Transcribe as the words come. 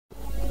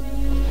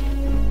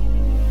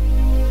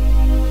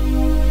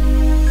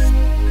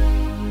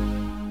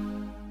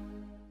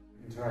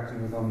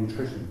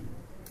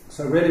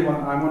So really what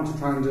I want to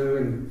try and do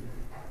in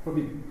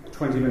probably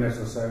 20 minutes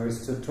or so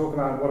is to talk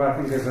about what I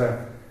think is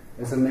a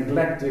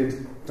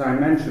neglected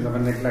dimension of a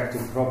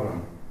neglected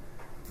problem.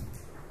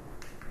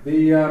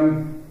 It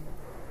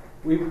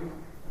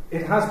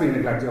has been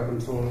neglected up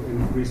until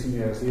in recent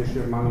years, the issue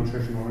of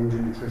malnutrition or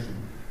undernutrition.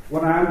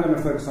 What I am going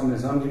to focus on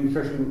is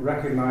undernutrition,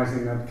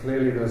 recognising that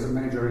clearly there's a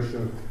major issue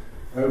of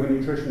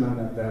overnutrition and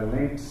that they're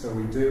linked, so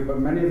we do, but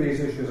many of these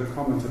issues are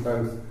common to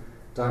both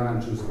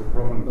dimensions of the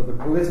problem, but the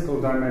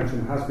political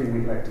dimension has been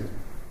neglected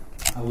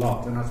a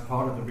lot, and that's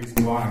part of the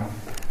reason why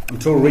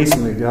until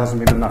recently there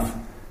hasn't been enough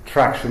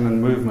traction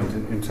and movement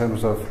in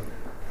terms of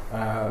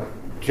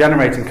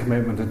generating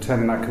commitment and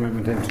turning that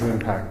commitment into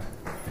impact.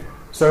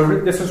 So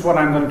this is what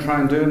I'm going to try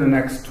and do in the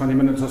next 20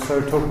 minutes or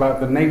so, talk about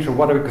the nature of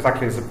what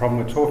exactly is the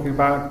problem we're talking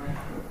about,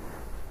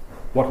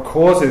 what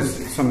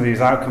causes some of these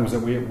outcomes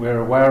that we're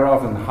aware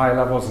of and the high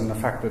levels, and the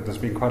fact that there's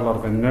been quite a lot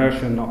of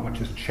inertia, not much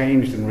has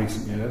changed in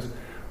recent years.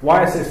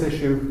 Why is this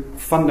issue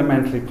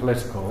fundamentally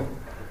political?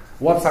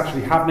 What's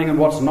actually happening and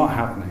what's not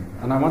happening?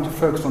 And I want to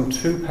focus on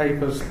two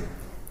papers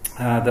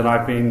that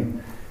I've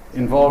been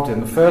involved in.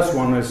 The first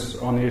one is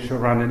on the issue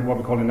around what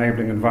we call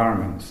enabling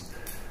environments.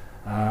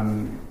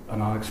 And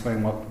I'll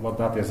explain what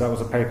that is. That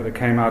was a paper that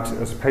came out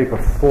as paper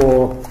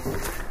 4,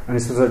 and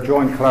this was a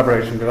joint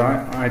collaboration with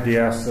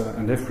IDS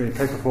and IFPRI,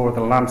 paper 4 of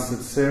the Lancet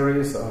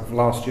series of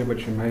last year,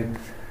 which you may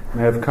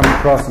have come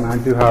across, and I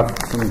do have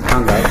some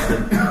handouts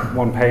with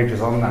 1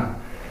 pages on that.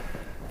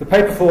 The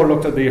paper 4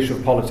 looked at the issue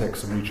of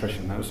politics of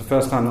nutrition. That was the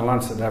first time the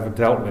Lancet ever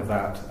dealt with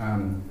that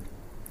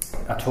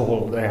at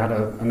all. They had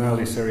an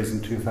early series in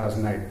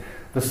 2008.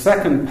 The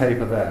second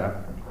paper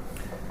there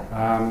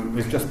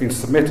has just been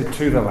submitted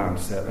to the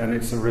Lancet, and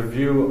it's a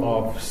review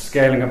of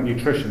scaling up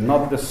nutrition,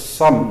 not the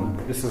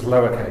sum, this is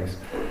lowercase,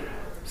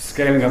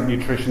 scaling up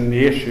nutrition,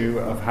 the issue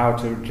of how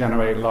to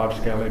generate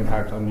large-scale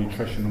impact on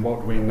nutrition,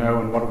 what we know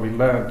and what we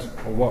learned,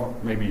 or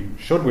what maybe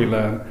should we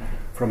learn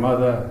from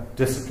other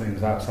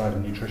disciplines outside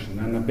of nutrition.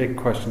 And the big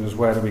question is,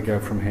 where do we go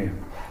from here?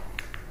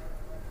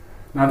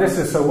 Now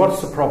so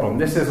what's the problem?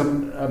 This is a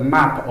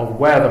map of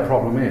where the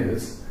problem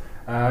is.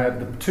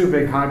 The two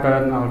big high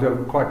burden, I'll go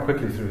quite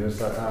quickly through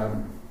this,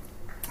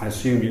 I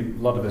assume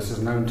a lot of this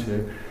is known to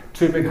you.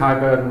 Two big high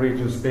burden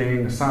regions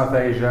being South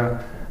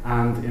Asia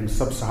and in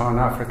sub-Saharan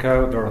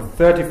Africa. There are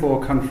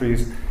 34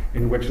 countries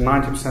in which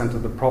 90%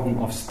 of the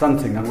problem of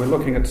stunting, and we're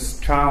looking at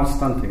child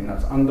stunting,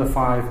 that's under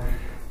 5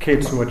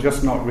 kids who are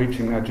just not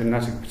reaching their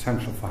genetic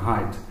potential for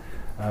height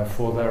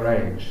for their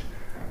age.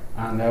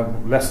 And they're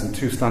less than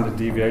 2 standard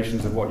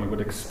deviations of what you would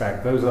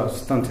expect. Those are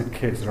stunted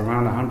kids. There are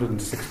around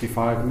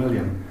 165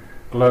 million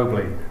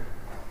globally.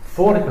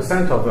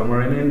 40% of them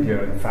are in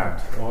India, in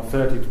fact, or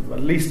at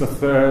least a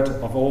third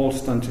of all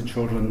stunted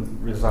children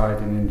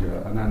reside in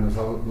India. And then there's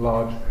a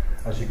large,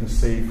 as you can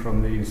see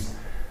from these,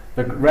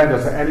 the red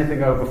is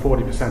anything over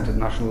 40% at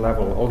national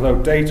level, although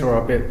data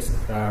are a bit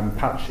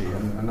patchy,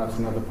 and that's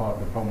another part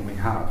of the problem we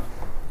have.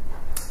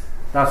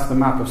 That's the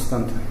map of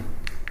stunting.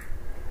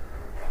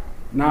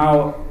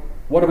 Now,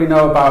 what do we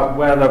know about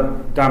where the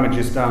damage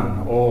is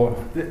done, or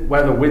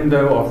where the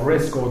window of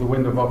risk or the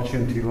window of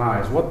opportunity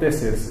lies? What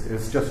this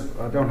is just,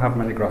 I don't have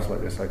many graphs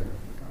like this, I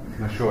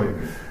can assure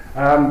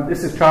you.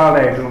 This is child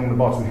age along the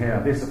bottom here.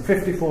 These are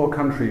 54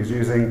 countries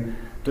using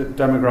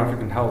demographic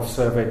and health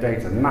survey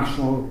data,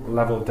 national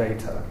level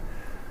data.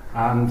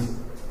 And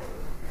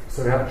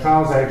so we have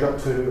child's age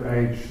up to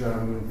age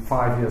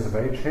 5 years of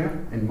age here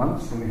in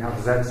months, and we have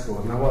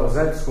Z-scores. Now what a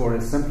Z-score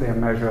is simply a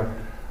measure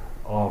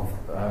of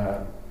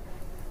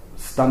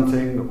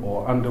stunting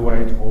or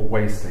underweight or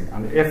wasting.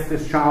 And if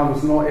this child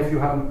was not, if you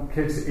have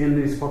kids in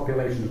these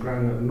populations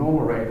growing at a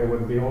normal rate, they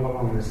would be all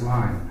along this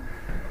line.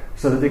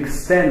 So that the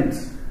extent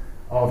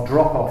of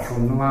drop-off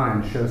from the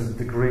line shows the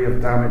degree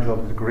of damage or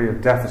the degree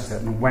of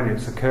deficit and when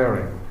it's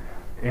occurring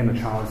in a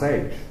child's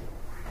age.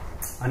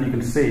 And you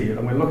can see,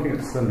 and we're looking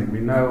at stunting, we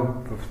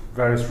know for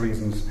various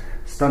reasons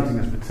stunting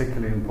is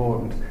particularly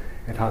important.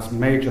 It has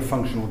major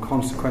functional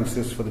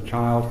consequences for the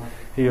child.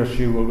 He or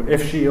she will,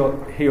 if he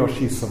or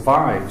she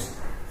survives,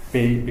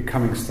 be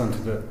becoming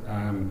stunted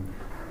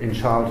in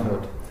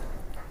childhood.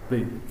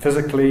 Be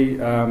physically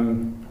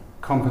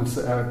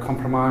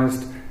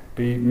compromised,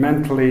 be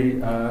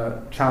mentally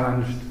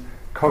challenged.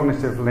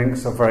 Cognitive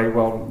links are very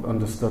well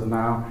understood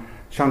now.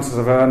 Chances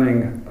of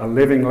earning a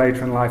living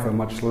later in life are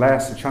much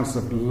less. The chances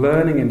of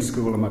learning in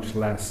school are much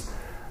less.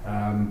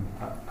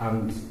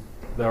 And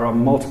there are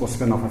multiple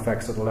spin-off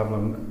effects at the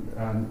level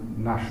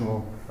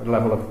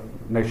of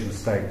nation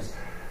states.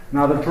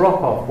 Now the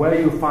drop-off, where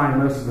you find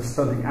most of the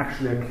stunting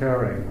actually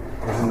occurring,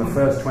 is in the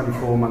first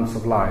 24 months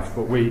of life.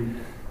 But we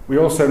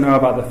also know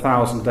about the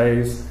 1,000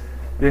 days.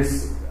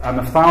 And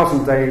the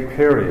 1,000-day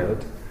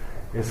period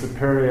is the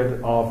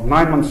period of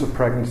 9 months of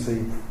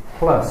pregnancy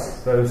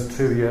plus those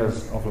 2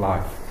 years of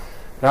life.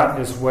 That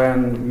is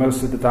when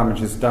most of the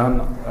damage is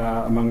done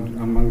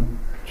among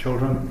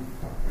children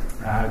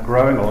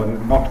growing or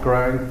not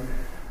growing,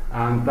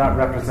 and that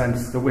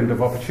represents the window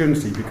of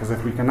opportunity, because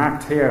if we can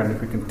act here and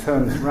if we can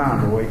turn this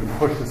around, or we can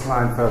push this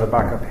line further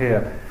back up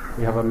here,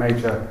 we have a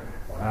major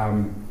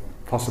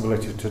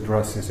possibility to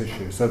address this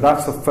issue. So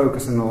that's the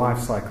focus in the life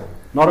cycle.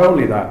 Not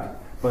only that,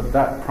 but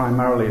that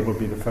primarily will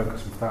be the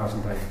focus of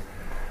 1,000 days.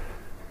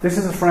 This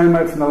is a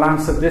framework from the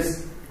Lancet.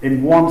 This,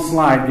 in one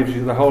slide, gives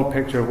you the whole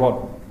picture of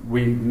what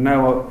we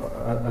know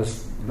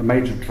as the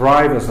major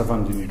drivers of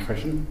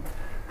undernutrition.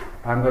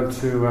 I'm going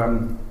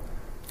to,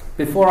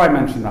 before I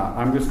mention that,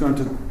 I'm just going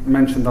to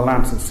mention the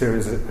Lancet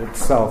series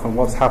itself and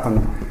what's happened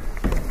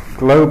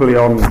globally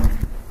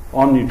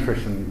on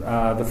nutrition.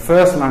 The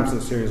first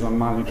Lancet series on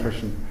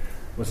malnutrition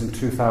was in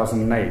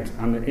 2008,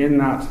 and in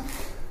that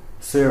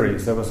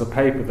series there was a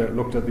paper that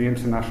looked at the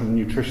international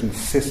nutrition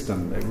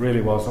system. It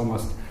really was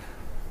almost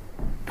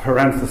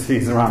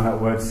parentheses around that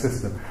word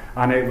system,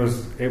 and it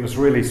was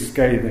really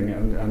scathing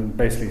and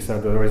basically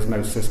said that there is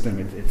no system.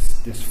 It's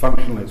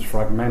dysfunctional, it's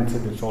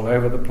fragmented, it's all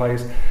over the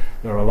place.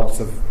 There are lots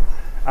of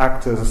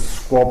actors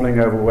squabbling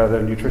over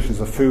whether nutrition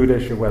is a food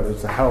issue, whether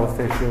it's a health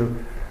issue,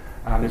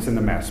 and it's in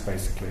a mess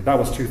basically. That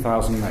was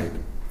 2008.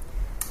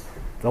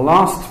 The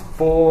last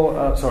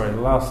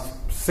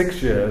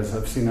 6 years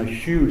have seen a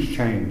huge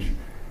change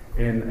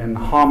in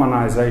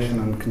harmonization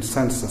and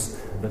consensus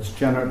that's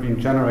been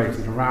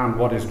generated around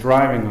what is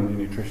driving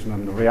undernutrition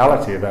and the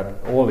reality that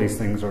all these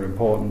things are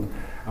important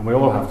and we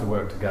all have to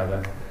work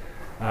together.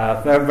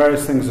 There are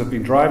various things that have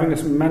been driving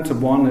this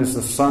momentum. One is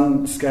the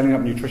Sun Scaling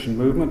Up Nutrition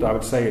movement. I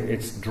would say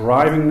it's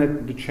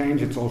driving the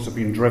change. It's also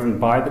been driven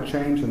by the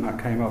change, and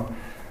that came up.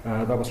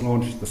 That was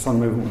launched. The Sun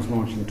movement was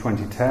launched in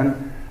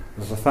 2010.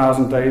 There's a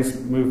 1,000 Days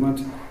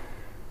movement.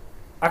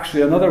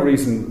 Actually, another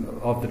reason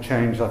of the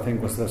change, I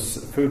think, was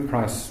this food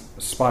price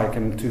spike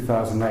in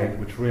 2008,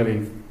 which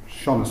really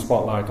shone a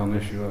spotlight on the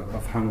issue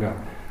of hunger.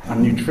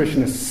 And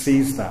nutritionists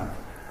seized that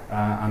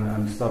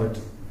and started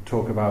to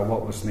talk about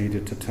what was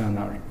needed to turn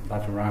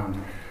that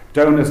around.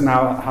 Donors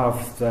now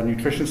have their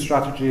nutrition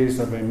strategies.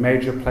 There have been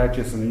major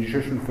pledges, and the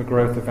Nutrition for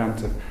Growth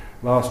event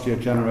last year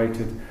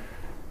generated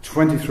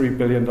 $23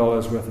 billion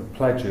worth of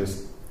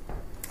pledges,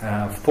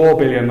 4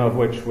 billion of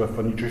which were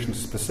for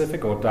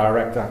nutrition-specific or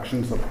direct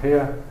actions up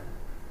here,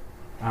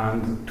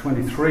 and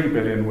 23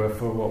 billion were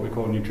for what we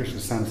call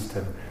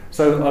nutrition-sensitive.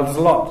 So there's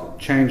a lot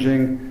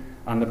changing,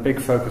 and the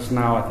big focus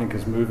now, I think,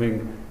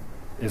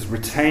 is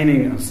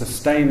retaining and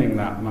sustaining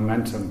that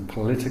momentum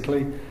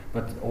politically,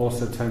 but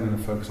also turning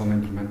the focus on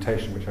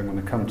implementation, which I'm going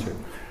to come to.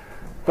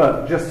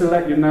 But just to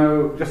let you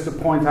know, just to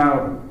point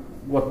out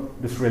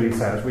what this really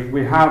says,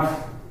 we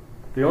have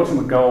the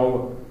ultimate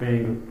goal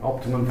being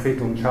optimum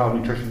fetal and child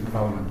nutrition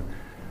development.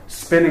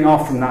 Spinning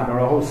off from that, there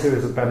are a whole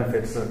series of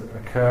benefits that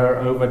occur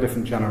over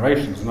different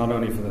generations, not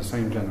only for the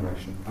same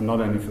generation and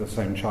not only for the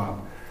same child.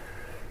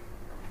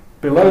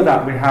 Below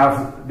that, we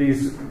have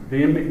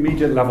the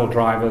immediate level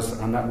drivers,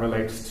 and that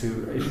relates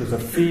to issues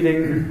of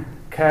feeding,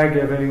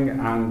 caregiving,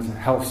 and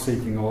health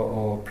seeking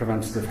or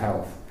preventative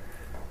health.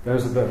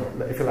 Those are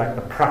the, if you like,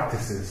 the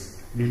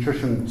practices,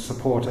 nutrition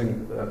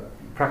supporting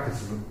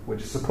practices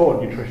which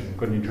support nutrition,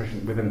 good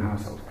nutrition within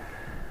households.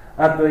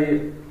 At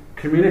the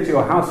community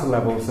or household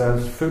levels,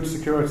 there's food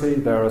security,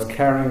 there is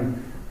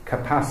caring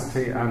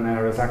capacity, and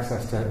there is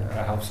access to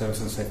a health service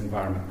and a safe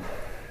environment.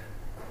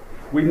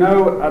 We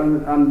know,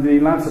 and the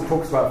Lancet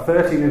talks about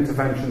 13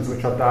 interventions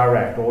which are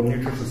direct or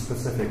nutrition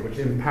specific, which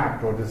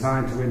impact or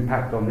designed to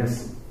impact on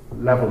this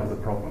level of the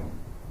problem,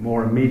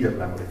 more immediate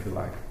level, if you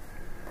like.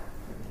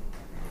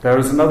 There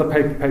is another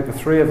paper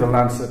 3 of the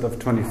Lancet of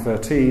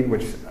 2013,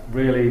 which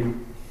really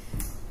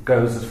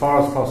goes as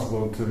far as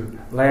possible to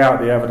lay out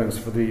the evidence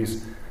for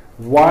these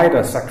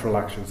wider sectoral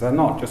actions. They're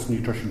not just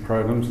nutrition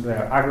programs,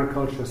 they're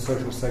agriculture,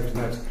 social safety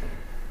nets,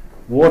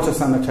 water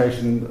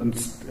sanitation, and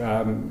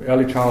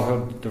early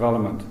childhood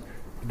development.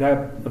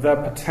 They're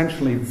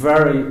potentially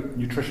very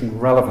nutrition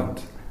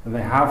relevant, and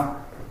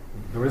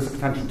there is a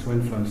potential to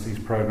influence these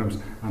programs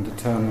and to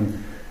turn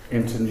them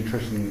into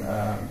nutrition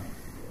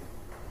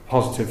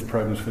positive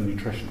programs for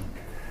nutrition.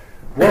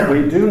 What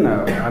we do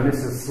know, and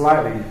this is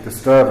slightly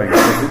disturbing, is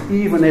that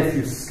even if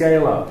you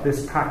scale up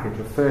this package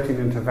of 13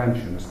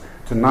 interventions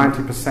to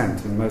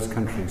 90% in most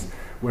countries,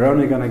 we're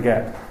only going to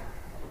get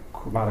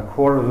about a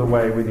quarter of the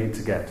way we need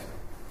to get,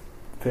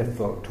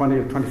 20 or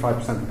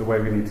 25% of the way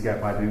we need to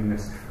get by doing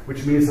this,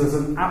 which means there's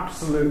an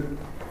absolute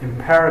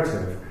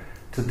imperative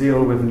to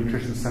deal with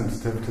nutrition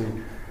sensitivity.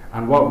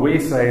 And what we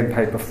say in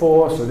paper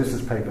 4, so this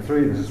is paper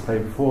 3, this is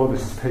paper 4,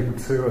 this is paper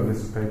 2, and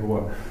this is paper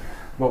 1.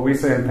 What we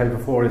say in paper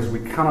 4 is we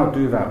cannot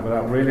do that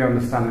without really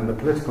understanding the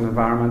political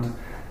environment,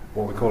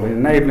 what we call an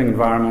enabling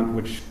environment,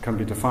 which can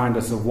be defined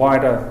as the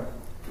wider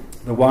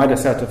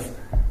set of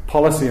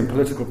policy and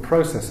political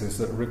processes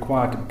that are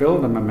required to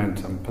build a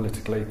momentum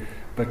politically,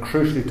 but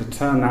crucially to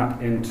turn that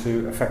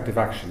into effective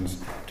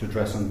actions to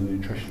address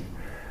undernutrition.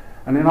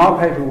 And in our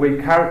paper,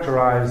 we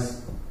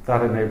characterize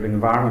that enabling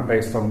environment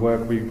based on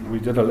work. We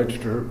did a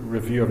literature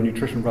review of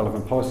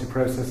nutrition-relevant policy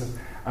processes,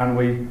 and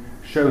we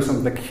show some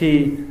of the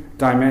key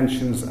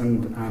dimensions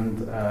and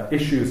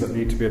issues that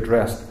need to be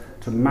addressed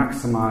to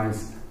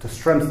maximize, to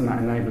strengthen that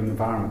enabling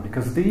environment,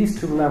 because these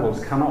two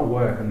levels cannot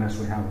work unless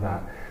we have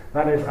that.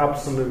 That is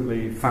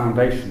absolutely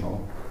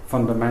foundational,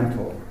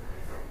 fundamental.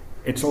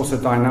 it's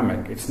also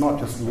dynamic. It's not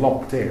just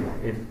locked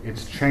in.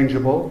 It's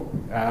changeable.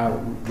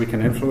 We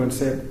can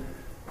influence it.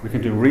 We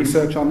can do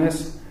research on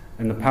this.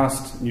 In the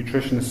past,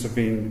 nutritionists have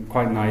been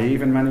quite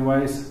naive in many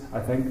ways,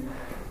 I think.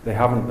 They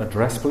haven't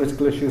addressed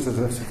political issues as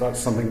if that's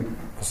something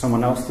for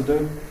someone else to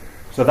do.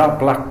 So that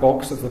black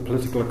box of the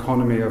political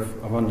economy of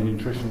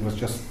undernutrition was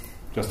just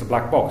a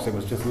black box. It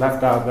was just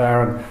left out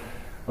there, and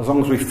as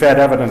long as we fed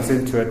evidence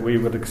into it, we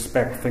would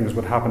expect things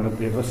would happen at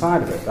the other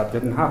side of it. That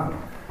didn't happen.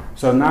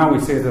 So now we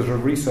see it as a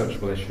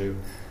researchable issue,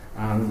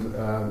 and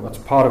that's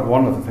part of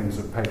one of the things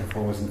that Paper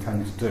 4 was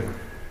intended to do.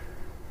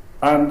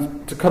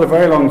 And to cut a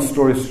very long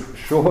story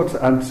short,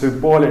 and to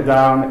boil it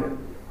down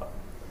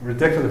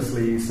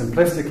ridiculously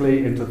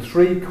simplistically into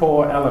 3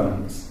 core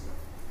elements,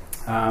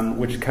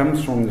 which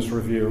comes from this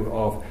review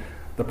of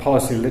the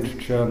policy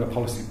literature and the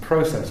policy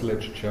process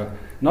literature,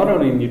 not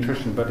only in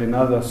nutrition but in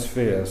other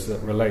spheres that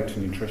relate to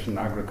nutrition,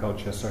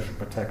 agriculture, social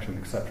protection,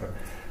 etc.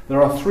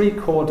 There are 3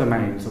 core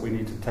domains that we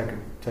need to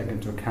take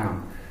into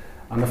account.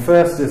 And the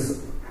first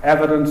is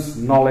evidence,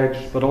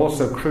 knowledge, but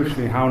also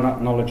crucially how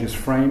knowledge is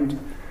framed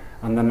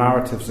and the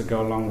narratives that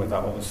go along with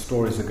that, or the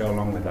stories that go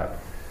along with that.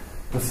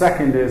 The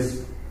second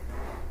is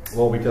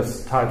what we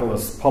just titled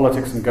as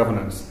politics and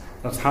governance.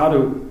 That's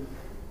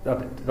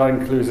that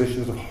includes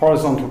issues of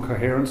horizontal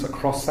coherence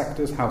across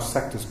sectors, how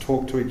sectors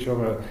talk to each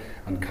other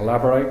and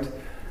collaborate,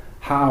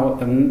 how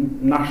the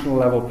national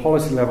level,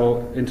 policy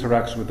level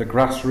interacts with the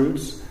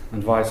grassroots,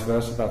 and vice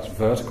versa. That's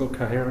vertical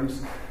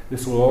coherence.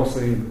 This will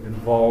also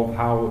involve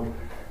how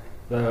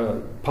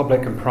the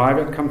public and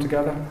private come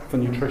together for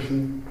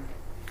nutrition,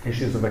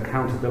 issues of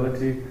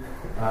accountability,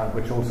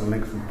 which also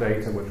links with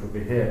data, which will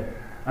be here.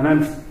 And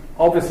then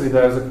obviously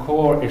there's a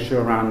core issue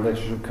around the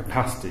issue of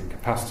capacity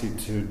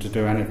to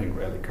do anything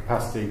really,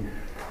 capacity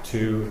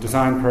to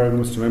design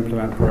programs, to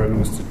implement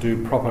programs, to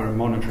do proper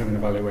monitoring and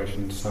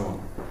evaluation and so on.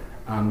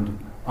 And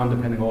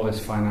underpinning all this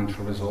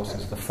financial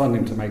resources, the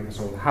funding to make this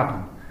all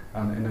happen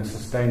and in a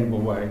sustainable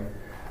way,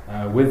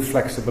 with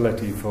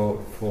flexibility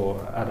for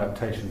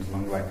adaptations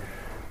along the way.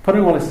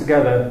 Putting all this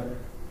together,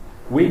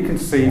 we can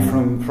see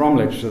from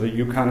literature that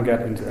you can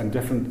get into and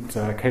different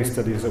case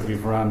studies that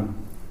we've run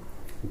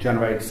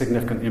generate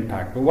significant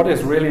impact. But what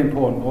is really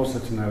important also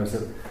to know is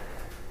that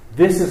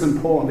this is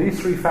important. These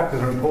 3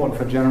 factors are important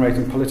for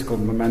generating political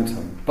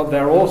momentum, but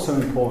they're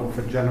also important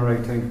for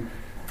generating,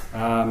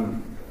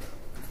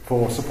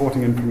 for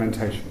supporting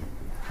implementation.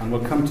 And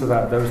we'll come to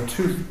that. Those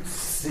 2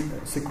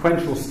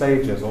 sequential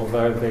stages,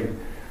 although they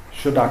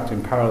should act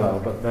in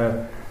parallel, but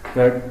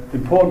they're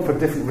important for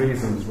different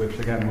reasons, which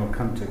again we'll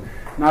come to.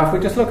 Now, if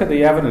we just look at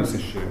the evidence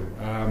issue,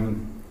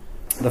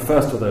 the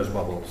first of those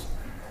bubbles,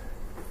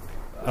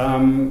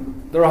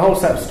 there are a whole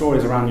set of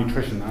stories around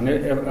nutrition,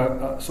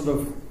 and sort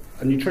of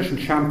a nutrition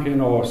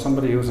champion or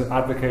somebody who's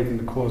advocating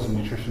the cause of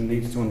nutrition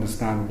needs to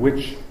understand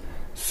which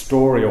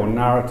story or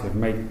narrative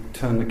may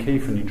turn the key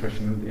for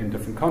nutrition in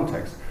different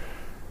contexts.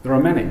 There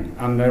are many,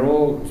 and they're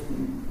all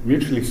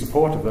mutually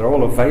supportive. They're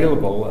all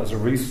available as a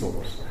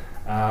resource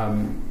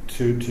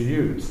to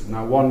use.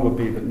 Now, one would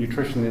be that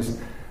nutrition is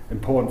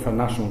important for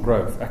national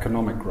growth,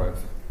 economic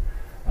growth.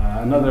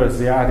 Another is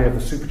the idea of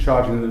the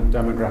supercharging of the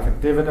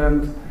demographic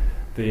dividend,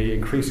 the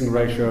increasing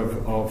ratio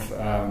of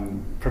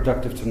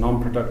productive to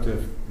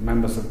non-productive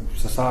members of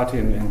society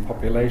in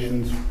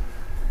populations.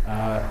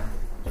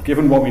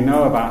 Given what we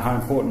know about how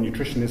important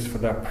nutrition is for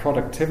their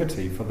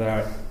productivity, for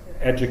their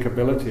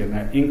educability and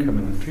their income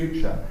in the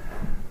future,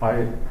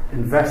 by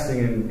investing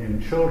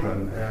in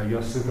children,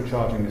 you're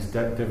supercharging this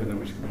dividend,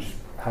 which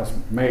has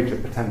major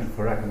potential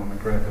for economic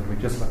growth, if we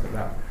just look at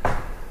that.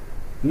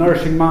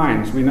 Nourishing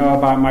minds. We know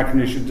about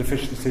micronutrient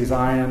deficiencies,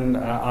 iron,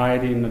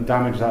 iodine, the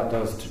damage that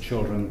does to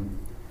children,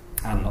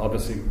 and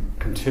obviously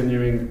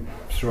continuing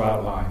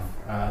throughout life.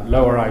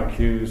 Lower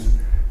IQs,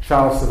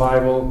 child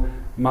survival,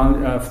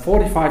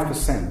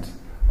 45%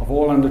 of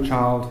all under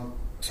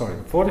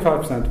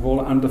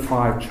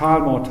 5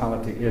 child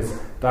mortality is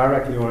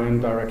directly or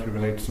indirectly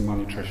related to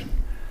malnutrition.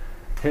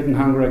 Hidden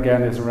hunger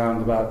again is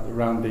around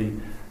the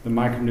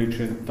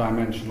micronutrient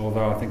dimension,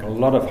 although I think a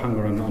lot of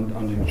hunger and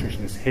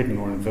undernutrition is hidden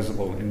or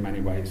invisible in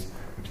many ways,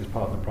 which is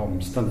part of the problem.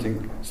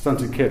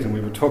 Stunted kids, and we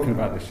were talking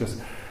about this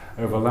just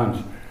over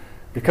lunch.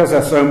 Because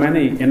there's so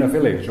many in a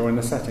village or in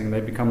a setting,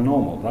 they become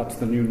normal. That's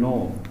the new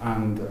norm,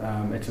 and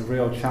it's a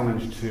real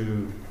challenge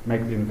to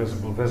make the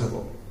invisible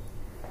visible.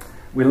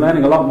 We're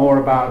learning a lot more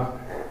about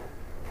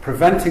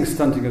preventing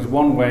stunting as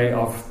one way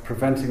of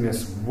preventing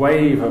this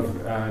wave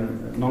of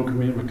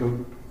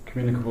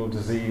non-communicable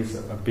disease,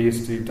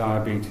 obesity,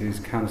 diabetes,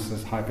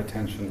 cancers,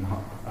 hypertension,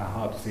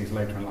 heart disease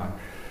later in life.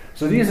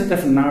 So these are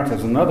different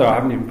narratives. Another I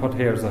haven't even put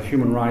here is the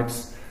human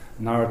rights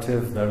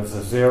narrative. There is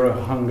a zero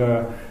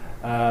hunger.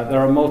 There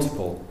are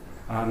multiple,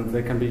 and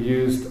they can be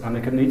used, and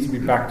they can need to be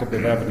backed up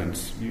with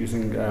evidence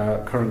using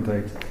current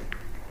data.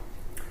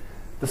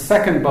 The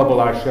second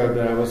bubble I showed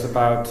there was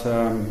about,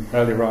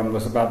 earlier on,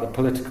 was about the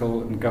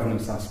political and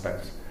governance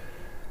aspects.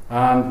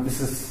 And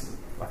this is,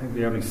 I think,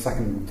 the only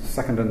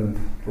second and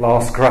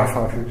last graph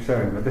I've been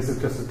showing, but this is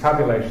just a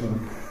tabulation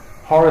of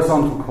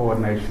horizontal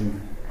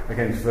coordination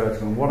against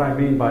vertical. And what I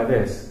mean by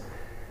this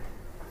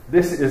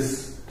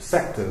is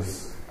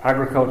sectors,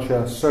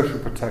 agriculture, social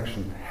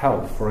protection,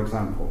 health, for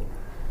example.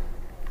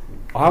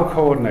 How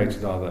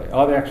coordinated are they?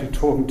 Are they actually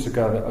talking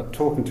together,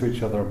 talking to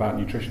each other about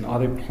nutrition? Are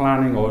they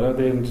planning, or are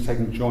they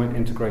undertaking joint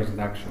integrated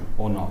action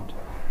or not?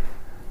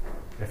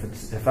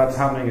 If that's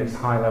happening, it's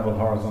high-level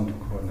horizontal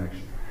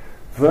coordination.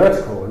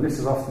 Vertical, and this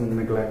is often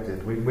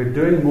neglected, we're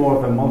doing more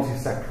of a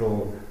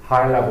multi-sectoral,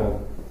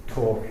 high-level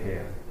talk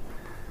here.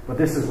 But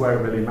this is where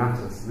it really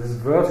matters. This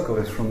vertical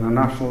is from the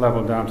national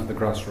level down to the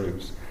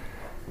grassroots.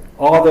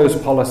 Are those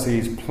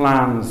policies,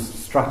 plans,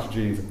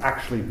 strategies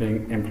actually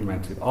being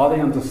implemented? Are they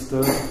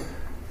understood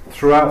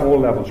throughout all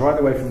levels, right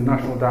away from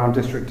national down,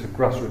 district to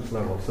grassroots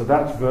level? So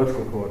that's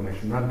vertical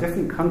coordination. Now,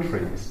 different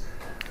countries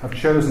have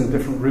chosen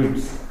different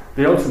routes.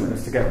 The ultimate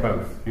is to get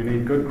both. You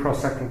need good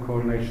cross-sectoral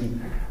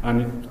coordination,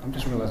 and I'm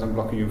just realising I'm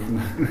blocking you from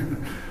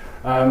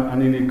that.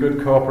 And you need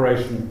good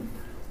cooperation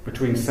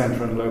between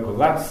centre and local.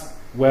 That's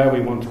where we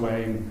want to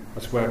aim.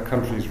 That's where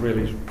countries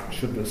really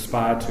should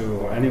aspire to,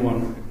 or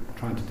anyone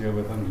trying to deal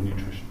with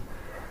undernutrition.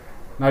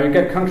 Now, you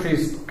get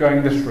countries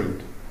going this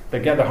route. They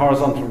get the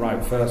horizontal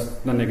right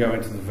first, then they go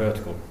into the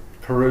vertical.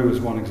 Peru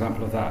is one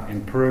example of that.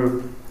 In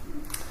Peru,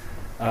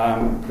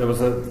 there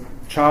was a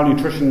child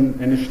nutrition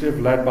initiative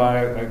led by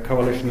a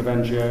coalition of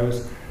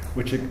NGOs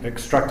which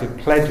extracted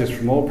pledges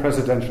from all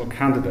presidential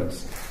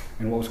candidates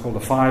in what was called a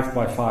 5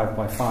 by 5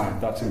 by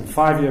 5. That's in a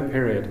 5-year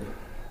period.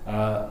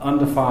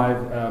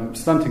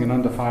 Stunting and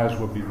under 5s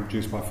would be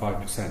reduced by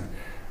 5%.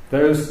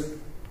 Those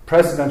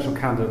presidential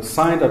candidates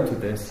signed up to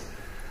this,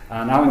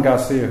 and Alan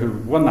Garcia, who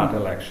won that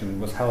election,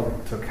 was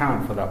held to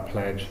account for that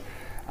pledge,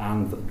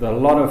 and a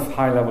lot of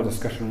high-level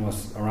discussion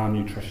was around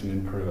nutrition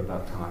in Peru at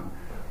that time.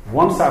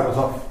 Once that was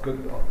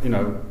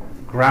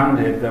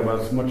grounded, there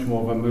was much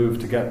more of a move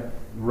to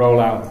roll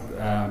out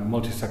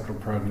multi-sectoral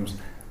programs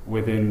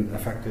within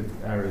affected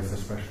areas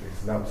especially.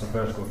 So that was a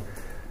vertical.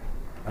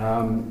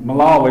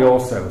 Malawi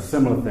also, a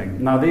similar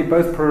thing. Now,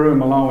 both Peru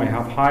and Malawi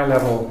have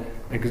high-level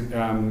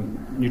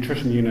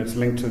nutrition units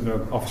linked to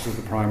the Office of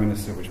the Prime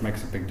Minister, which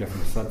makes a big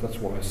difference. That's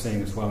what we're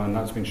seeing as well, and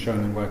that's been shown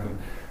in work of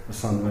the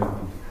Sun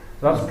Movement.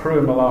 So that's Peru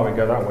and Malawi,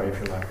 go that way if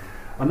you like.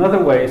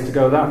 Another way is to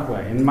go that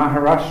way. In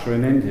Maharashtra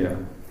in India,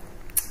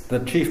 the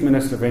Chief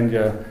Minister of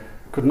India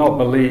could not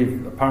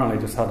believe, apparently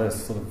just had a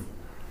sort of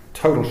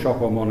total shock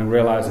one morning,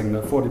 realising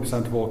that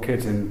 40% of all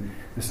kids in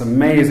this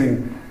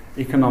amazing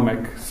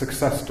economic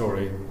success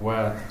story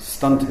were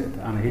stunted,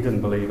 and he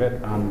didn't believe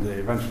it, and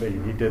eventually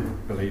he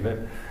did believe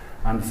it,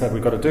 and said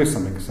we've got to do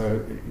something.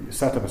 So he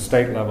set up a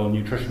state-level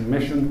nutrition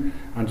mission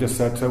and just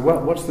said, so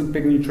what's the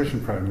big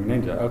nutrition program in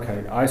India?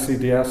 Okay,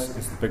 ICDS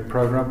is the big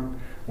program.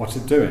 What's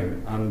it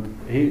doing? And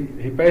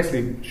he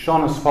basically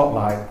shone a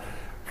spotlight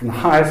from the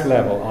highest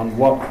level on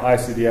what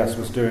ICDS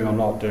was doing or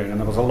not doing, and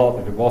there was a lot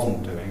that it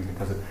wasn't doing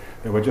because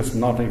they were just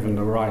not even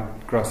the right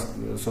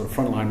sort of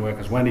frontline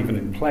workers weren't even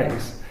in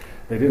place.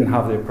 They didn't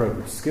have the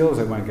appropriate skills,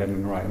 they weren't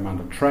getting the right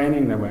amount of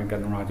training, they weren't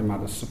getting the right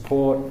amount of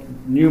support,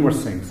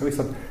 numerous things. So he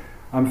said,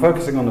 I'm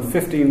focusing on the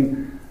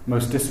 15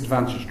 most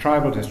disadvantaged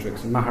tribal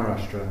districts in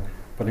Maharashtra,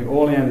 putting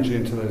all the energy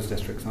into those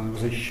districts, and it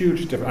was a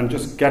huge difference, and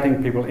just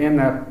getting people in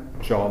their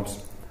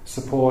jobs,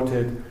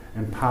 supported,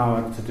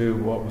 empowered to do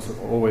what was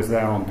always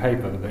there on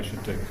paper that they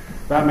should do.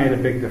 That made a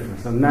big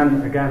difference. And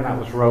then, again, that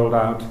was rolled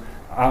out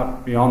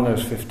beyond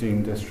those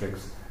 15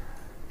 districts.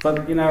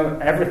 But,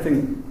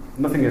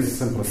 nothing is as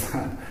simple as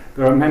that.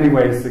 There are many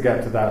ways to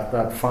get to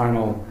that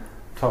final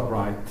top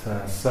right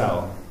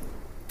cell.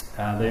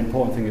 The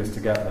important thing is to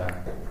get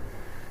there.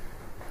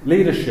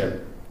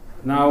 Leadership.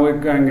 Now we're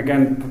going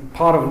again,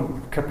 part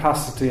of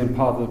capacity and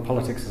part of the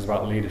politics is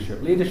about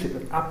leadership. Leadership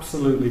is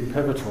absolutely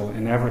pivotal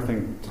in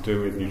everything to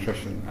do with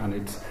nutrition,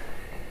 and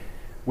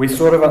we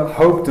sort of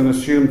hoped and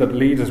assumed that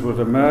leaders would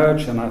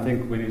emerge, and I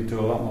think we need to do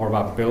a lot more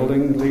about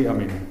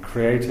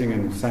creating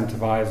and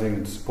incentivizing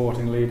and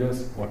supporting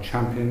leaders or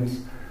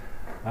champions.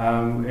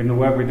 In the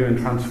work we do in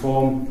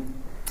Transform,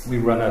 we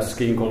run a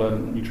scheme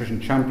called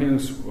Nutrition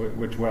Champions,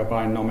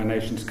 whereby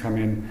nominations come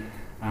in,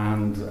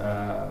 and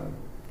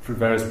through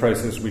various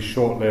processes we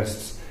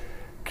shortlist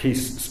key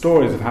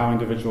stories of how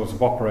individuals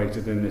have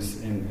operated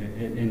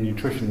in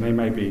nutrition. They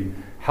may be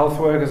health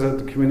workers at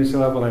the community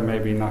level, they may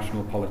be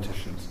national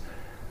politicians.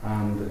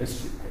 And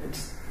it's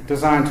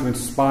designed to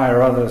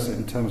inspire others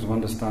in terms of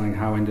understanding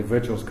how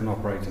individuals can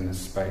operate in this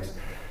space.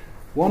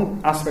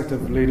 One aspect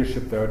of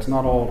leadership, though, it's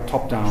not all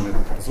top-down.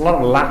 There's a lot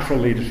of lateral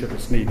leadership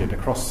that's needed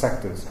across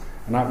sectors,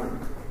 and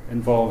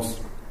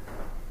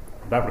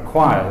that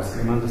requires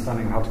an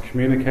understanding how to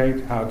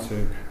communicate, how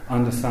to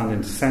understand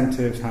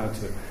incentives, how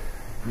to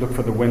look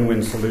for the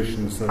win-win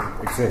solutions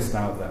that exist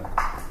out there.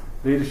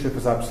 Leadership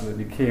is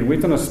absolutely key, and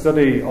we've done a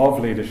study of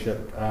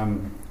leadership,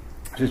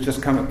 which is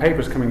just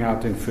papers coming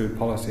out in food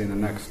policy in the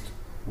next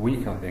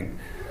week, I think,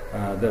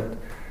 that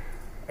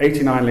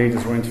 89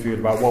 leaders were interviewed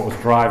about what was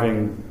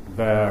driving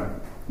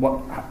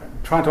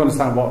trying to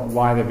understand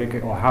why they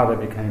became, or how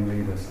they became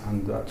leaders,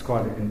 and that's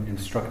quite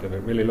instructive.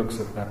 It really looks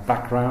at their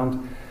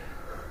background,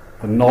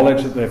 the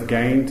knowledge that they've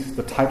gained,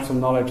 the types of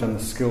knowledge and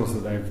the skills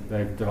that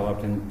they've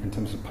developed in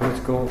terms of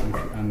political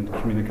and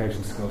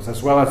communication skills,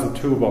 as well as the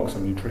toolbox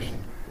of nutrition.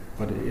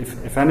 But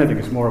if anything,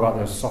 it's more about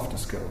those softer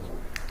skills.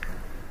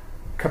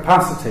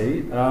 Capacity,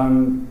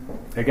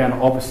 again,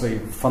 obviously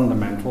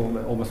fundamental,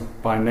 almost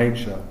by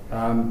nature.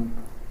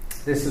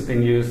 This has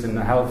been used in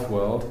the health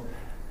world.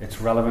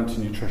 It's relevant to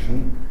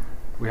nutrition.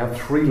 We have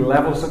 3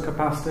 levels of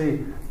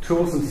capacity.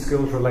 Tools and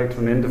skills relate to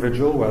an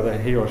individual, whether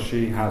he or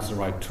she has the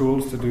right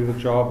tools to do the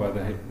job,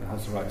 whether he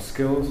has the right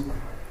skills.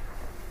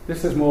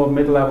 This is more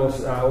mid-level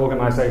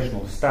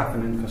organisational, staff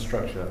and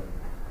infrastructure.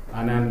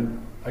 And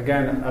then,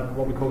 again, at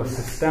what we call a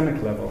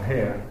systemic level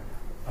here,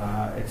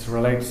 it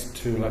relates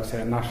to, let's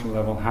say, at national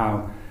level,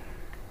 how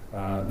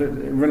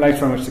it relates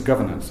very much to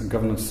governance and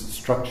governance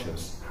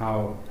structures,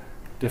 how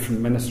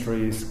different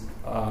ministries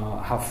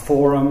have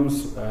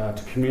forums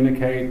to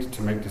communicate,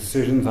 to make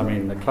decisions. I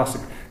mean, the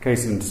classic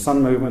case in the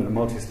Sun Movement, the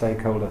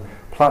multi-stakeholder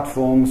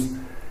platforms,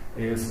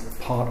 is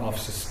part of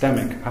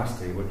systemic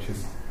capacity, which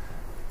is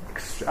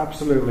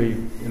absolutely,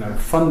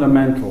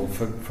 fundamental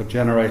for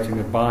generating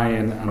the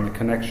buy-in and the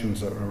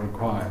connections that are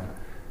required.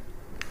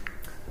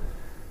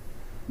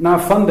 Now,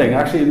 funding.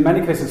 Actually, in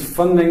many cases,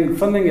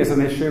 funding is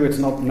an issue. It's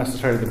not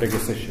necessarily the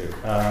biggest issue.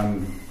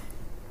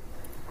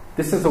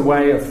 This is a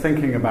way of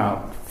thinking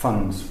about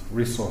funds,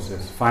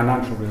 resources,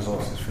 financial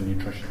resources for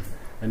nutrition.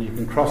 And you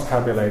can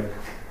cross-tabulate.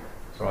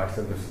 Sorry, I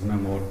said this is no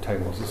more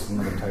tables. This is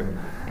another table.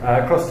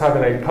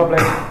 Cross-tabulate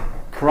public,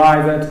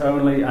 private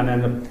only, and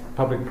then the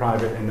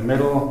public-private in the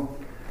middle.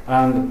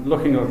 And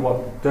looking at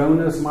what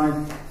donors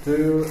might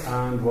do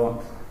and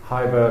what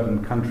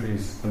high-burden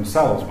countries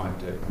themselves might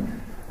do.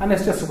 And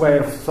it's just a way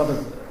of sort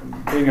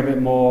of being a bit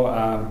more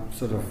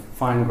sort of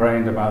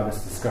fine-grained about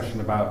this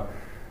discussion about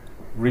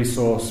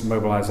resource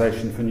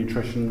mobilization for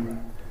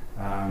nutrition.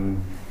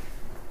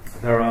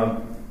 There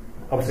are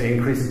obviously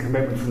increasing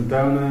commitments from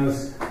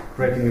donors,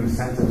 creating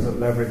incentives that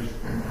leverage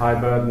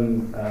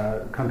high-burden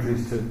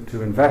countries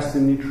to invest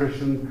in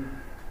nutrition.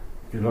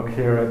 If you look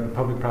here at the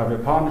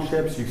public-private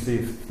partnerships, you see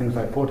things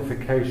like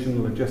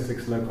fortification,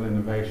 logistics, local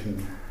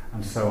innovation,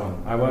 and so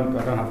on. I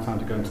don't have time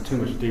to go into too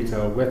much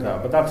detail with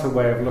that, but that's a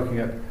way of looking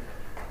at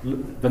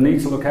the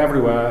need to look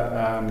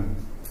everywhere,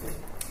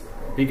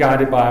 be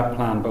guided by a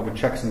plan, but with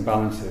checks and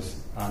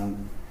balances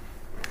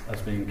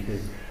as being key.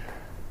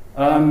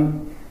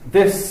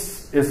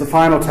 This is the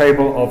final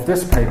table of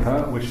this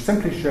paper, which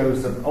simply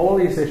shows that all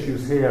these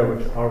issues here,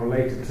 which are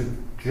related to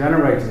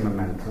generating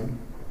momentum,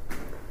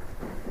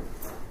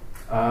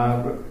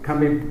 can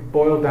be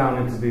boiled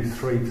down into these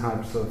 3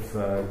 types of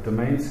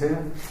domains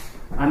here.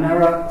 And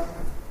there are,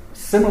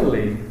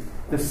 similarly,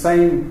 the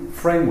same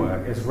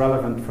framework is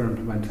relevant for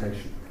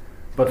implementation,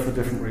 but for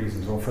different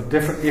reasons, or for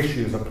different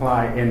issues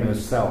apply in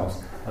those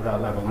cells at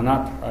that level. And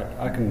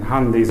I can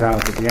hand these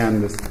out at the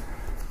end.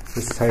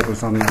 This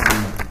table's on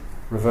the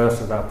reverse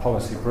of that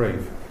policy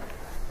brief,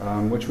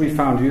 which we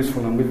found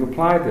useful, and we've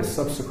applied this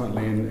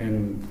subsequently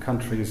in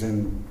countries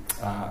in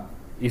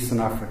Eastern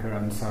Africa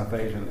and South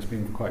Asia, and it's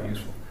been quite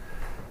useful.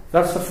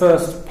 That's the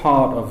first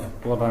part of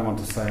what I want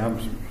to say. I'm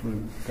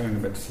going a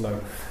bit slow.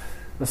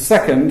 The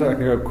second, I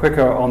can go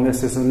quicker on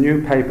this, is a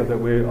new paper that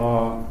we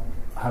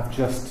have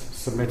just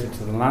submitted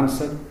to the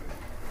Lancet,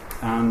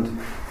 and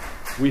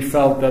we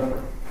felt that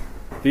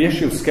the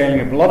issue of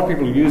scaling up, a lot of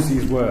people use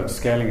these words,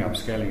 scaling up,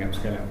 scaling up,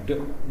 scaling up.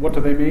 What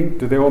do they mean?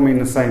 Do they all mean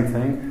the same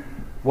thing?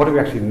 What do we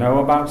actually know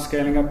about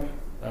scaling up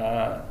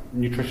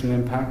nutrition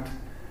impact?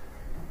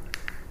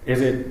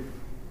 Is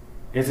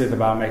it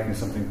about making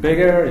something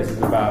bigger? Is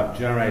it about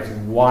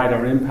generating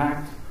wider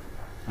impact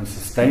and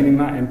sustaining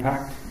that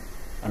impact?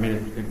 I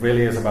mean, it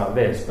really is about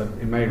this, but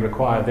it may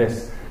require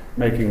this,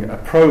 making a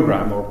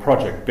program or a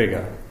project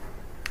bigger.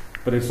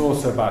 But it's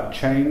also about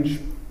change.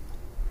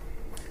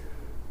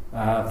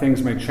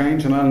 Things may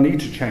change and they'll need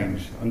to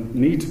change and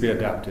need to be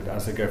adapted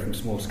as they go from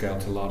small scale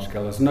to large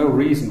scale. There's no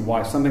reason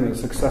why something that's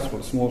successful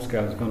at small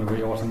scale is going to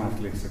be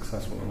automatically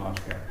successful at large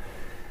scale.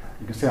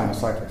 You can see I'm a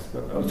cyclist.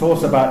 But it's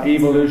also about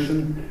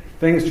evolution.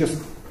 Things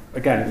just,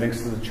 again, it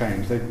links to the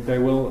change. They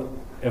will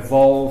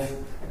evolve,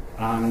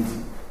 and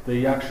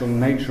the actual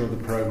nature of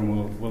the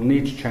program will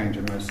need to change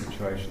in most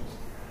situations.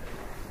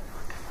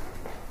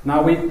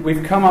 Now,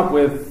 we've come up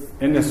with,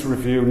 in this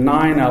review,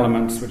 9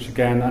 elements, which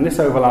again, and this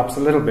overlaps a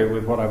little bit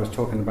with what I was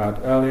talking about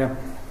earlier,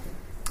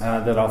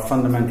 that are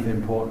fundamentally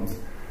important.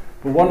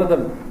 But one of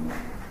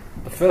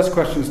the first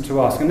questions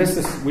to ask, and this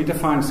is, we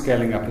define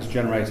scaling up as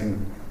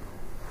generating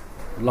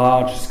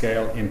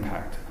large-scale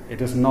impact.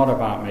 It is not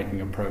about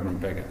making a program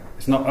bigger.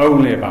 It's not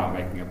only about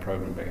making a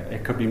program bigger.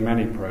 It could be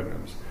many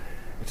programs.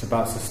 It's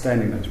about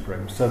sustaining those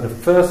programs. So the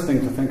first thing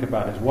to think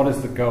about is, what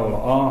is the goal?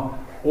 Are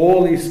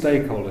all these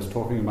stakeholders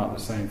talking about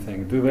the same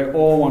thing? Do they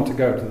all want to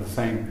go to the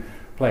same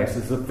place?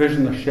 Is the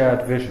vision a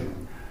shared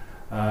vision?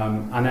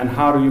 And then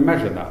how do you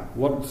measure that?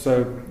 What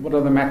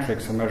are the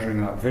metrics for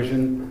measuring that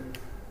vision?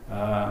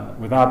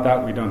 Without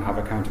that, we don't have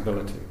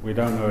accountability. We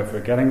don't know if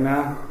we're getting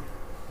there.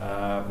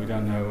 We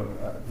don't know.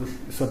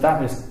 So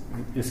that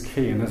is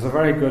key. And there's a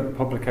very good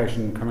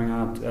publication coming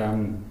out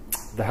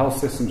the health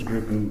systems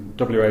group in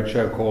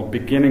WHO called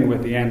Beginning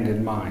with the End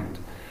in Mind.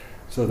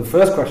 So the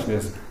first question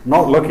is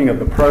not looking at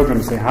the program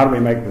and saying how do we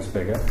make this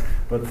bigger,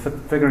 but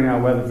figuring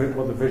out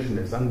what the vision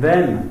is, and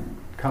then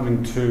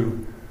coming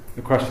to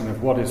the question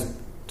of what is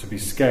to be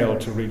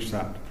scaled to reach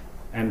that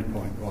end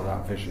point or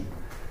that vision.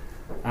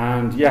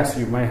 And yes,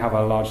 you may have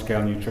a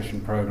large-scale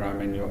nutrition program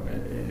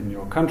in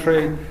your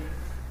country,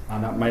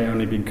 and that may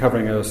only be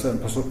covering a certain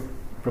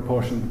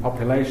proportion of the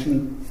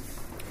population.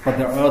 But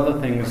there are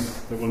other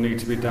things that will need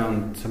to be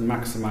done to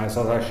maximise, as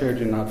I showed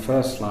you in that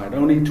first slide.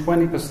 Only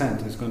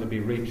 20% is going to be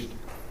reached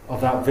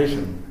of that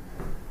vision.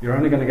 You're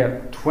only going to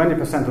get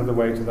 20% of the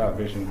way to that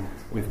vision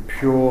with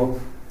pure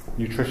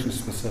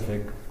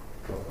nutrition-specific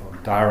or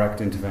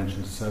direct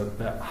interventions. So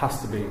there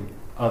has to be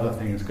other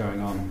things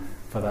going on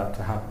for that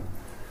to happen.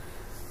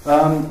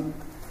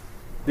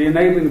 The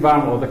enabling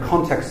environment, or the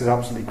context, is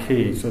absolutely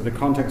key. So the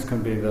context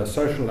can be the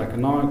social,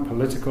 economic,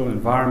 political,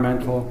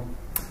 environmental,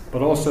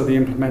 but also the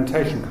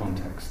implementation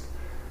context.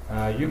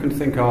 You can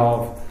think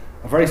of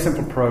a very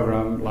simple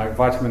program like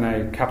vitamin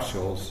A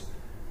capsules,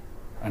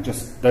 and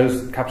just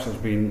those capsules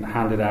being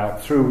handed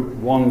out through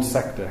one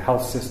sector,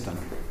 health system.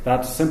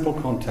 That's simple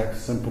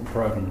context, simple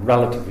program,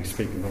 relatively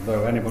speaking,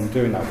 although anyone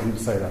doing that wouldn't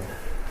say that.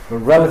 But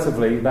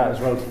relatively, that is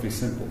relatively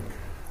simple.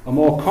 A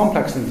more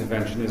complex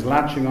intervention is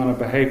latching on a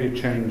behaviour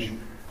change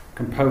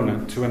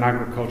component to an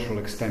agricultural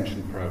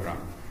extension program.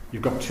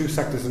 You've got two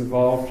sectors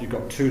involved, you've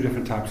got two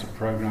different types of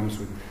programs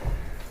with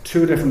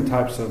two different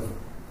types of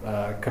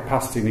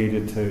capacity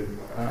needed to,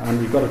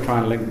 and you've got to try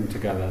and link them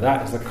together.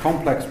 That is a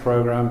complex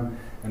program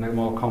in a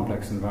more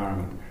complex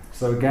environment.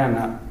 So again,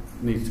 that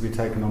needs to be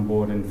taken on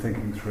board in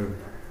thinking through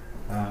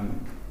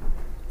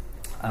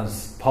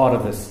as part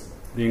of this,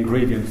 the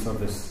ingredients of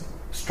this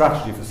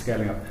strategy for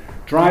scaling up.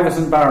 Drivers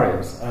and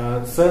barriers.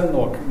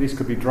 These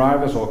could be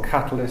drivers or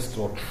catalysts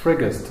or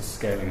triggers to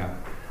scaling up.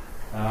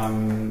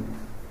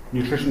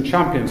 Nutrition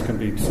champions can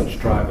be such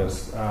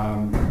drivers.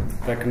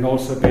 There can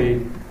also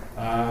be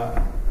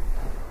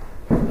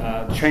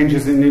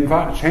changes in the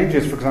environment.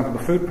 Changes, for example, the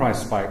food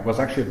price spike was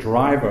actually a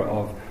driver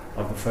of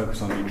the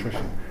focus on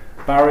nutrition.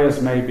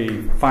 Barriers may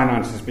be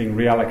finances being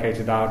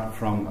reallocated out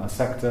from a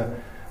sector.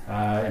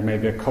 It may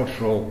be a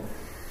cultural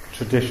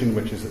tradition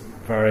which is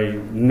very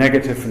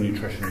negative for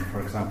nutrition,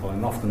 for example,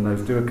 and often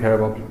those do occur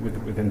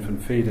with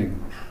infant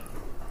feeding,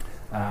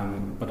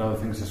 but other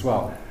things as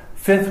well.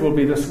 Fifth will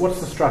be this: what's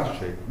the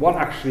strategy? What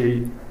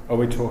actually are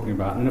we talking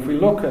about? And if we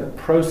look at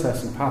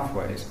process and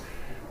pathways,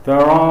 there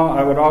are,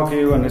 I would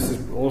argue, and this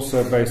is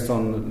also based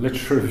on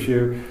literature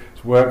review,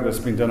 it's work that's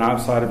been done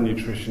outside of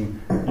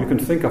nutrition, you can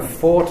think of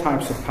 4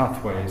 types of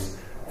pathways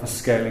for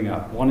scaling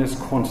up. One is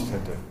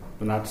quantitative,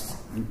 and that's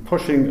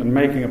pushing and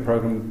making a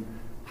program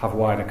have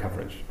wider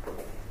coverage.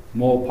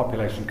 More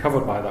population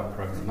covered by that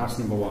program. That's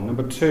number 1.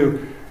 Number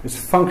 2 is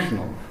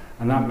functional,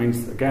 and that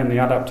means, again, the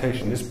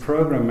adaptation. This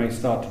program may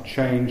start to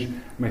change,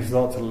 may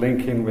start to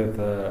link in with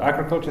the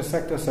agriculture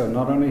sector, so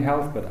not only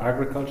health, but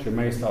agriculture.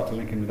 May start to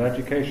link in with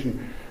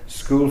education,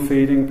 school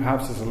feeding,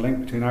 perhaps there's a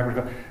link between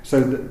agriculture.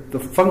 So the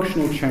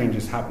functional change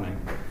is happening.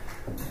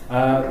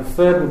 The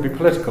third would be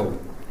political,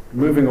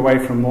 moving away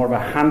from more of a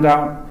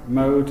handout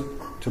mode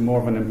to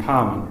more of an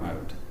empowerment mode.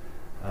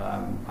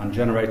 And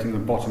generating the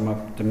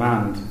bottom-up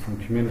demand from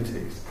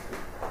communities.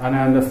 And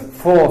then the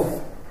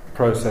fourth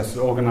process is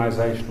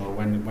organisational,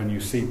 when you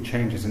see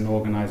changes in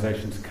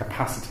organisations'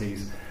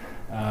 capacities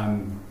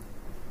that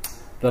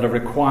are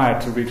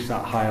required to reach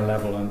that higher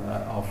level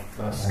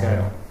of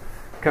scale.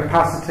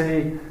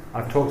 Capacity,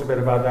 I've talked a bit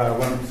about that,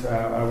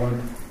 I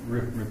won't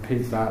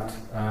repeat that,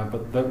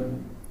 but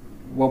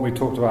what we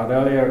talked about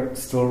earlier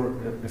still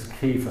is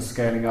key for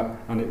scaling up,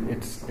 and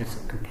it's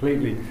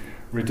completely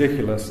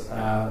ridiculous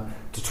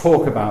to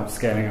talk about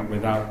scaling up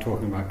without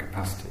talking about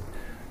capacity.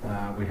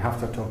 We have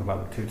to talk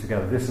about the two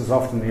together. This is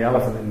often the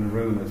elephant in the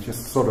room that's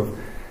just sort of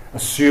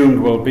assumed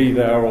will be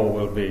there or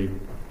will be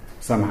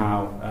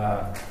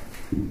somehow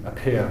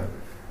appear.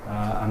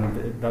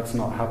 And that's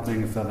not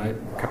happening, so that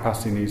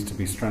capacity needs to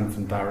be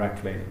strengthened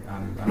directly.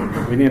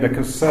 And we need a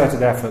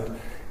concerted effort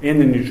in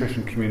the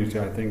nutrition community,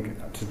 I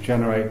think, to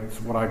generate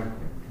what I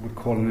would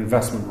call an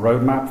investment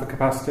roadmap for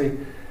capacity.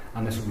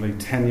 And this will be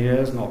 10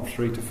 years, not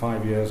 3 to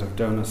 5 years of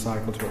donor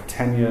cycles, but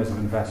 10 years of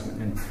investment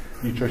in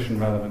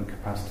nutrition-relevant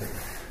capacity.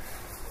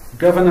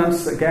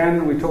 Governance,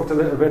 again, we talked a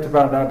little bit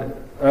about that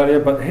earlier,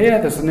 but here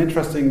there's an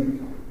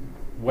interesting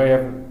way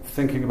of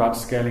thinking about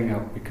scaling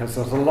up, because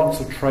there's lots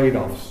of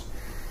trade-offs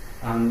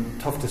and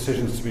tough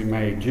decisions to be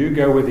made. Do you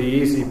go with the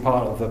easy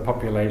part of the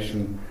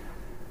population?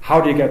 How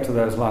do you get to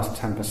those last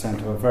 10%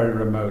 who are very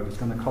remote? It's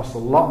going to cost a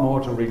lot more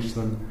to reach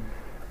them.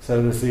 So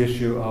there's the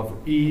issue of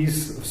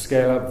ease of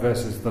scale up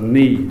versus the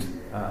need.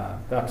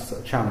 That's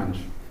a challenge.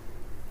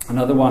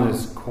 Another one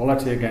is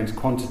quality against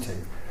quantity.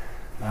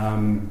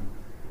 In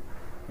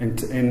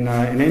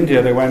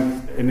India, they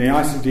went in the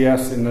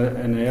ICDS in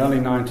the early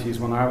 90s.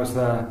 When I was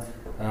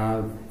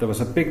there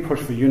was a big push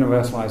for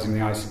universalizing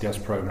the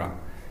ICDS program,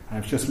 and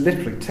it's just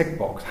literally tick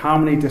box. How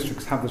many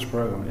districts have this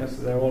program? Yes,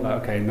 they're all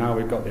okay. Now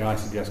we've got the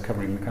ICDS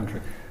covering the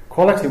country.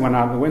 Quality went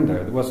out the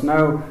window. There was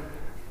no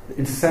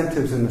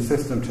incentives in the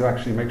system to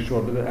actually make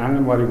sure that the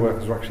Anganwadi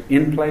workers were actually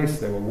in place,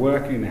 they were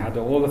working, they had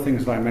all the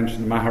things that I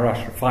mentioned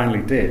Maharashtra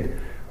finally did,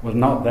 was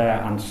not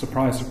there, and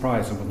surprise,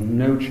 surprise, there was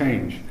no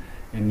change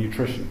in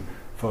nutrition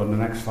for the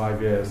next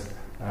 5 years,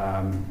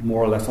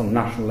 more or less on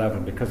national level,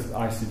 because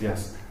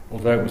ICDS,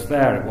 although it was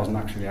there, it wasn't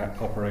actually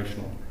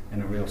operational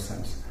in a real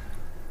sense.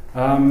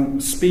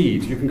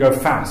 Speed, you can go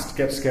fast,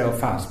 get scale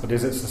fast, but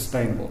is it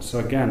sustainable? So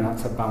again,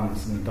 that's a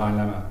balance and a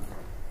dilemma.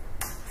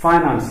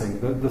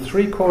 Financing, the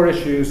three core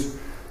issues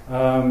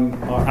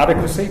are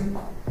adequacy,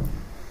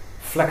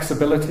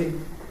 flexibility,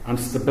 and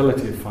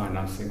stability of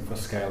financing for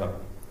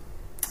scale-up.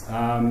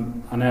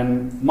 And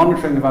then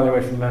monitoring,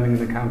 evaluation, learning,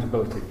 and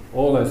accountability.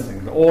 All those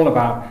things are all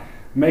about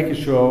making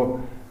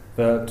sure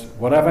that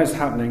whatever is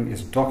happening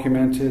is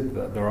documented,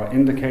 that there are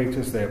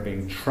indicators, they are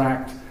being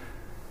tracked,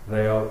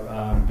 they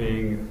are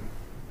being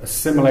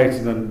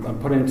assimilated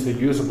and put into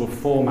usable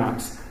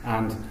formats,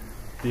 and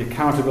the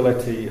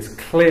accountability is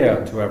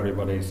clear to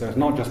everybody. So it's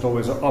not just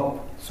always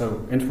up,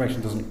 so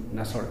information doesn't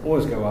necessarily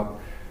always go up,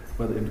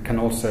 but it can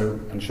also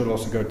and should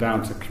also go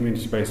down to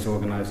community-based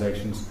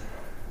organisations,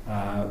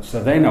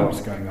 so they know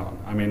what's going on.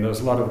 I mean, there's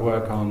a lot of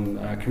work on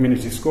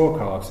community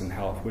scorecards in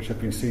health, which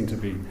have been seen to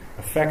be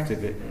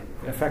effective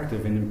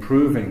in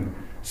improving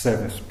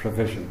service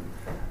provision.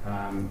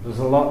 There's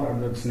a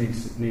lot that's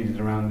needed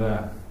around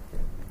there.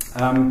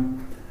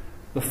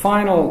 The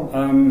final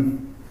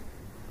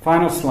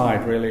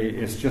slide really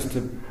is just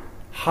to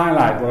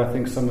highlight what I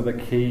think some of the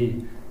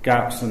key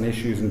gaps and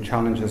issues and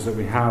challenges that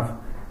we have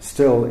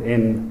still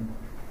in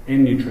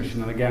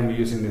nutrition. And again, we're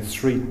using this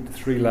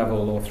three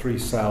level or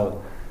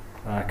 3-cell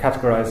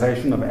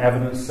categorization of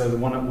evidence. So the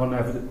one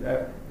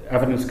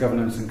evidence,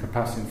 governance, and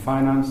capacity and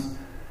finance.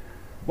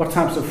 What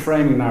types of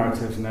framing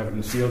narratives and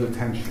evidence yield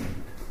attention?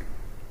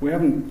 We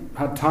haven't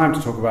had time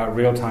to talk about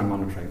real-time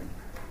monitoring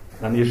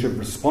and the issue of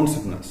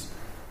responsiveness.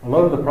 A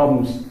lot of the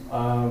problems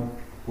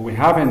we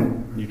have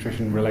in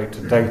nutrition relate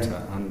to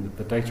data, and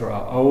the data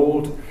are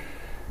old.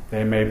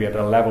 They may be at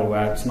a level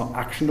where it's not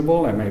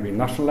actionable. They may be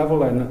national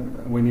level,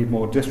 and we need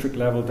more district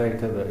level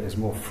data that is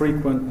more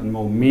frequent and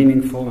more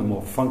meaningful and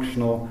more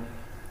functional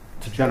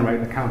to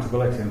generate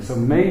accountability. And so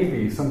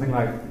maybe something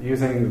like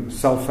using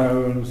cell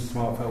phones,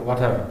 smartphone,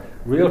 whatever,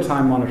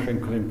 real-time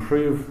monitoring could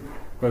improve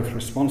both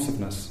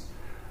responsiveness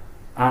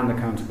and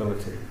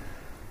accountability.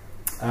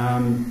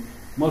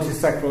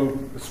 Multi-sectoral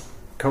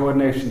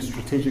coordination,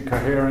 strategic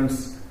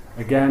coherence.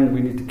 Again,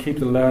 we need to keep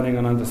the learning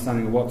and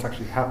understanding of what's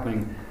actually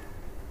happening.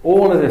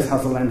 All of this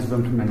has a lens of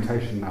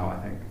implementation now, I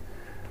think.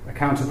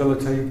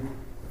 Accountability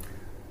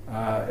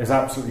is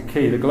absolutely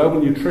key. The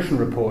Global Nutrition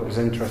Report is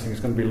interesting.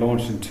 It's going to be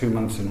launched in 2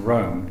 months in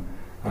Rome.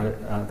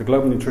 The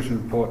Global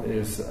Nutrition Report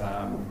is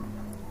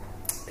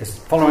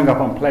following up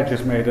on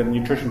pledges made at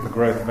Nutrition for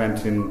Growth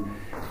event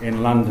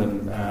in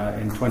London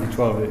in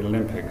 2012 at the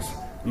Olympics.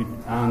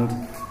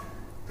 And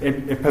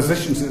it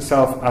positions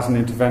itself as an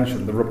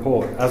intervention, the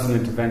report, as an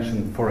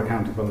intervention for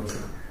accountability.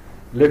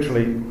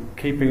 Literally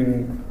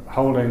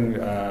holding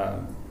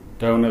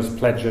donors'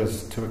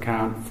 pledges to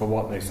account for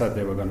what they said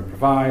they were going to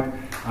provide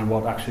and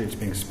what actually it's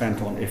being spent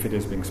on, if it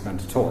is being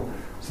spent at all.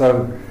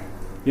 So,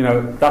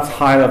 that's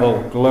high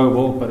level,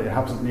 global, but it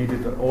hasn't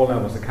needed at all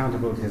levels.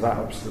 Accountability is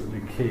absolutely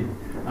key.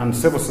 And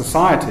civil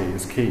society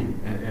is key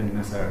in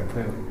this area,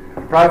 clearly.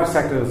 Private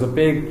sector is a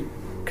big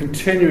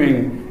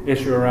continuing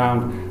issue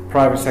around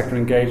private sector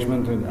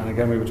engagement, and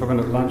again, we were talking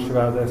at lunch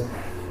about this.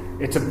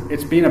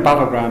 It's been a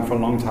battleground for a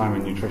long time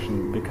in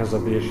nutrition because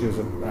of the issues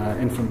of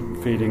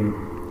infant feeding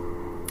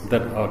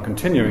that are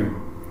continuing,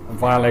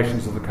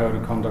 violations of the Code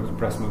of Conduct of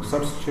Breast Milk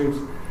Substitutes.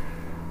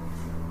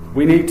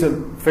 We need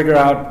to figure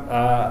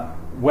out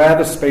where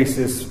the space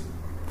is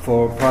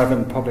for private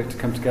and public to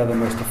come together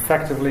most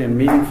effectively and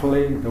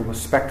meaningfully. The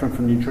spectrum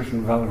for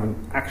nutrition relevant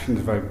action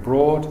is very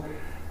broad.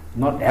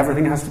 Not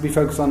everything has to be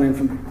focused on the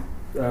infant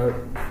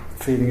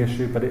feeding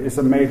issue, but it is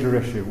a major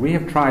issue. We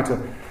have tried to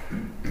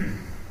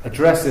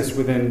address this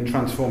within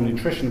Transform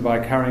Nutrition by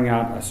carrying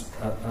out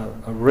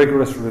a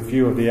rigorous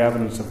review of the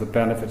evidence of the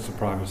benefits of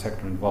private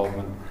sector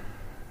involvement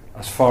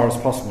as far as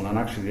possible, and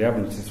actually the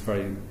evidence is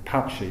very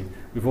patchy.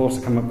 We've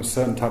also come up with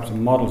certain types of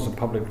models of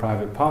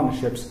public-private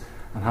partnerships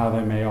and how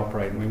they may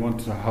operate, and we want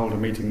to hold a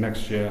meeting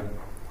next year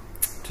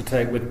to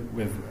take with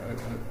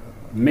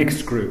a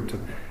mixed group to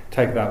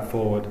take that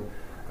forward.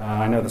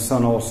 I know the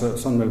Sun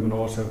Movement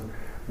also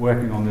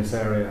working on this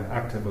area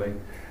actively.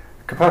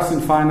 Capacity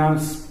and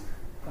finance.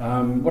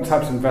 What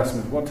types of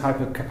investment? What type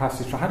of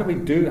capacity? How do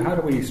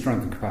we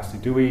strengthen capacity?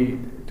 Do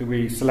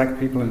we select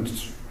people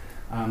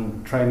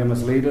and train them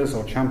as leaders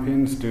or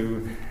champions?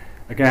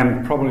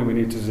 Probably we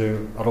need to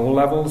do at all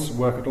levels,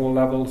 work at all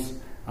levels,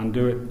 and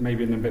do it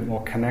maybe in a bit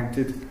more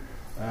connected,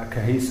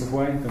 cohesive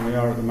way than we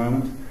are at the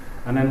moment.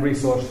 And then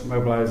resource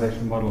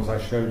mobilization models.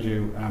 I showed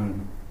you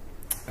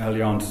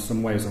early on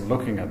some ways of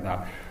looking at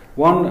that.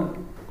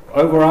 One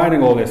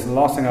overriding all this, the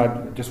last thing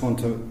I just want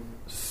to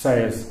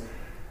say is,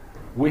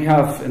 we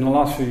have, in the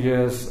last few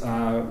years,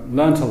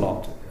 learnt a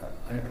lot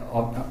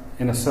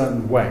in a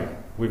certain way.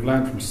 We've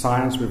learned from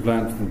science, we've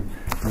learned from,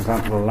 for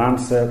example, the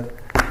Lancet,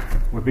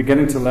 We're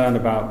beginning to learn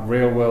about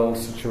real-world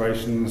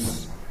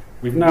situations.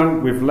 We've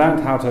learned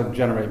how to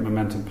generate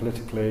momentum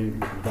politically.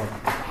 We've got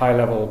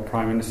high-level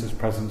prime ministers,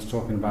 presidents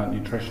talking about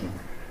nutrition.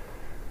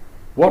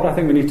 What I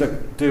think we need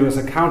to do as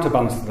a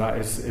counterbalance to that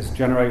is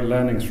generate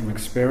learnings from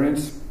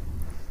experience,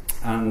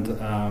 and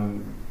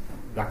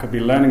that could be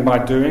learning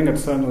by doing at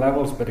certain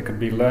levels, but it could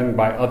be learning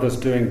by others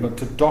doing, but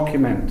to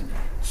document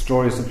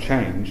stories of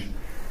change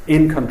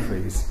in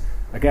countries.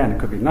 Again, it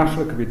could be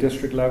national, it could be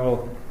district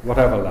level,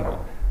 whatever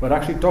level, but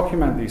actually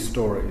document these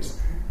stories,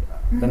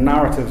 the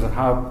narratives of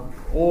how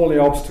all the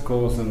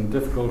obstacles and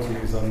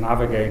difficulties are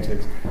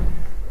navigated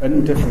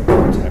in different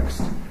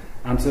contexts,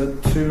 and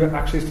to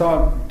actually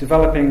start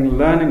developing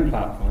learning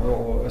platforms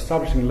or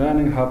establishing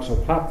learning hubs or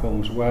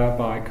platforms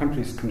whereby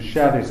countries can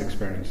share these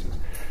experiences.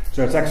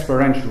 So it's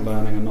experiential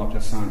learning and not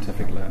just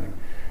scientific learning.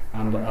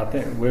 And I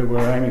think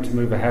we're aiming to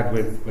move ahead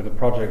with a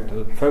project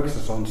that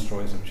focuses on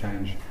stories of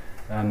change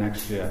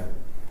next year.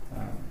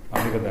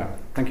 I'll leave it there.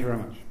 Thank you very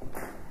much.